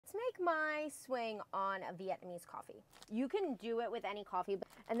my swing on a Vietnamese coffee. You can do it with any coffee.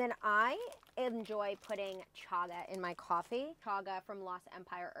 And then I enjoy putting chaga in my coffee. Chaga from Lost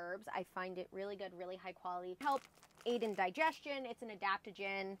Empire Herbs. I find it really good, really high quality. Help aid in digestion. It's an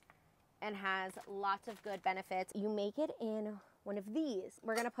adaptogen and has lots of good benefits. You make it in one of these.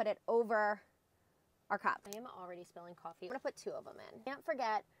 We're gonna put it over our cup. I am already spilling coffee. I'm gonna put 2 of them in. Can't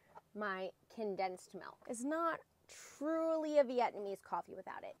forget my condensed milk. It's not truly a Vietnamese coffee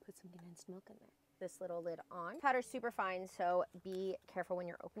without it. Put some condensed milk in there. This little lid on. Powder's super fine, so be careful when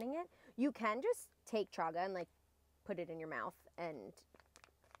you're opening it. You can just take chaga and like put it in your mouth and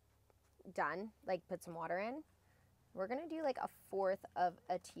done. Like put some water in. We're gonna do like 1/4 of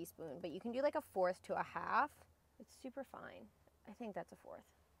a teaspoon, but you can do like 1/4 to 1/2. It's super fine. I think that's 1/4.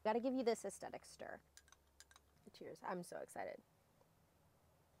 Gotta give you this aesthetic stir. Cheers, I'm so excited.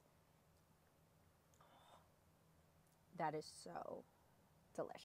 That is so delicious.